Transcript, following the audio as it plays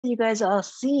you guys all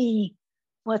see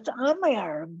what's on my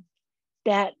arm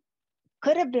that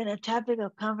could have been a topic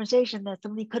of conversation that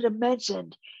somebody could have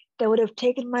mentioned that would have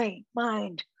taken my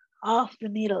mind off the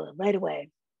needle right away.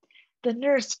 The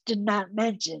nurse did not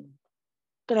mention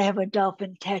that I have a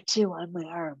dolphin tattoo on my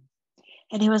arm.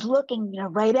 And he was looking,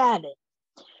 right at it.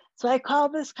 So I call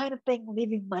this kind of thing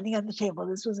leaving money on the table.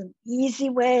 This was an easy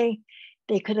way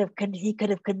he could have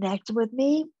connected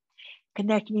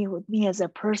me with me as a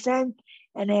person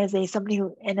and as a somebody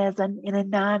who and as an in a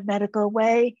non-medical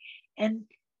way. And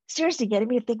seriously, getting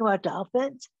me to think about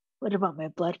dolphins would have brought my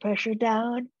blood pressure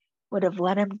down, would have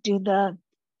let him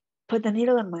put the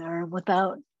needle in my arm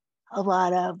without a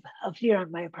lot of fear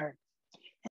on my part.